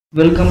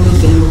Welcome to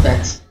Telugu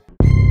Facts.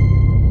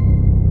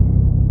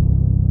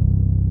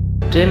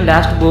 Train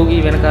last bogie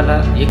వెనకాల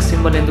X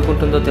symbol ఎందుకు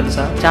ఉంటుందో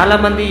తెలుసా? చాలా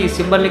మంది ఈ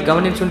సింబల్ ని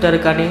గమనించుంటారు,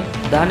 కానీ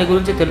దాని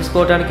గురించి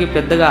తెలుసుకోవడానికి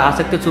పెద్దగా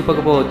ఆసక్తి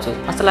చూపకపోవచ్చు.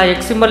 అసలు ఆ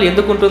ఎక్స్ సింబల్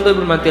ఎందుకు ఉంటుందో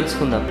ఇప్పుడు మనం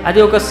తెలుసుకుందాం. అది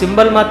ఒక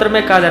సింబల్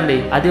మాత్రమే కాదండి,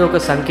 అది ఒక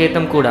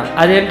సంకేతం కూడా.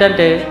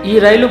 అదేంటంటే ఈ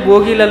రైలు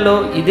బోగీలలో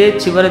ఇదే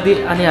చివరిది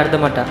అని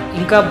అర్థమట.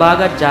 ఇంకా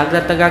బాగా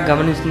జాగ్రత్తగా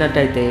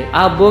గమనించినట్టయితే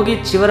ఆ బోగి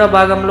చివర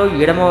భాగంలో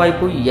ఎడమ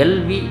వైపు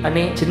ఎల్వి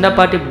అనే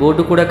చిన్నపాటి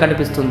బోర్డు కూడా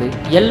కనిపిస్తుంది.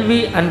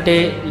 ఎల్వి అంటే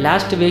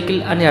లాస్ట్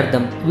వెహికల్ అని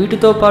అర్థం.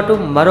 వీటితో పాటు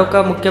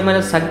మరొక ముఖ్యమైన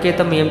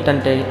సంకేతం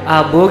ఏమిటంటే ఆ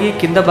బోగి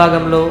కింద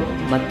భాగంలో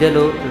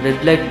మధ్యలో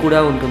రెడ్ లైట్ కూడా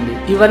ఉంటుంది.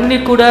 ఇవన్నీ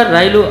కూడా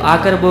రైలు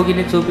ఆఖరి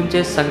బోగిని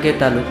చూపించే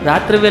సంకేతాలు.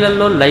 రాత్రి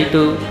వేళల్లో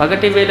లైటు,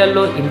 పగటి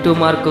వేళల్లో ఇంటూ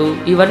మార్కు,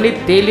 ఇవన్నీ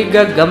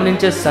తేలిగ్గా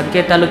గమనించే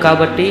సంకేతాలు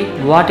కాబట్టి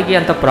వాటికి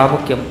అంత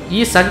ప్రాముఖ్యం.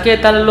 ఈ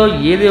సంకేతాలలో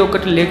ఏది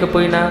ఒకటి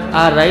లేకపోయినా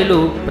ఆ రైలు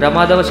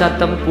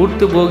ప్రమాదవశాత్తు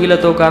పూర్తి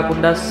బోగిలతో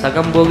కాకుండా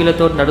సగం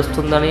బోగిలతో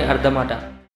నడుస్తుందని అర్థమట.